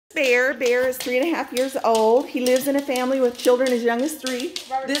Bear. Bear is 3.5 years old. He lives in a family with children as young as 3.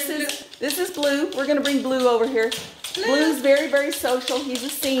 This is Blue. We're going to bring Blue over here. Blue's very, very social. He's a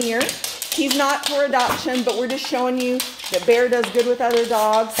senior. He's not for adoption, but we're just showing you that Bear does good with other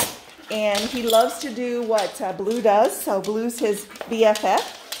dogs. And he loves to do what Blue does. So Blue's his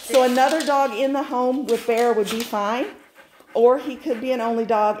BFF. So another dog in the home with Bear would be fine. Or he could be an only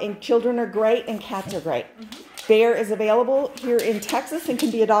dog, and children are great and cats are great. Bear is available here in Texas and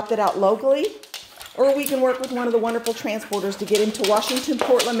can be adopted out locally. Or we can work with one of the wonderful transporters to get him to Washington,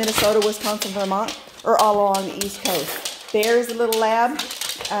 Portland, Minnesota, Wisconsin, Vermont, or all along the East Coast. Bear is a little lab,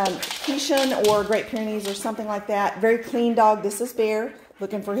 Keishan or Great Pyrenees or something like that. Very clean dog. This is Bear,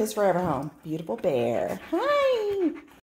 looking for his forever home. Beautiful Bear. Hi.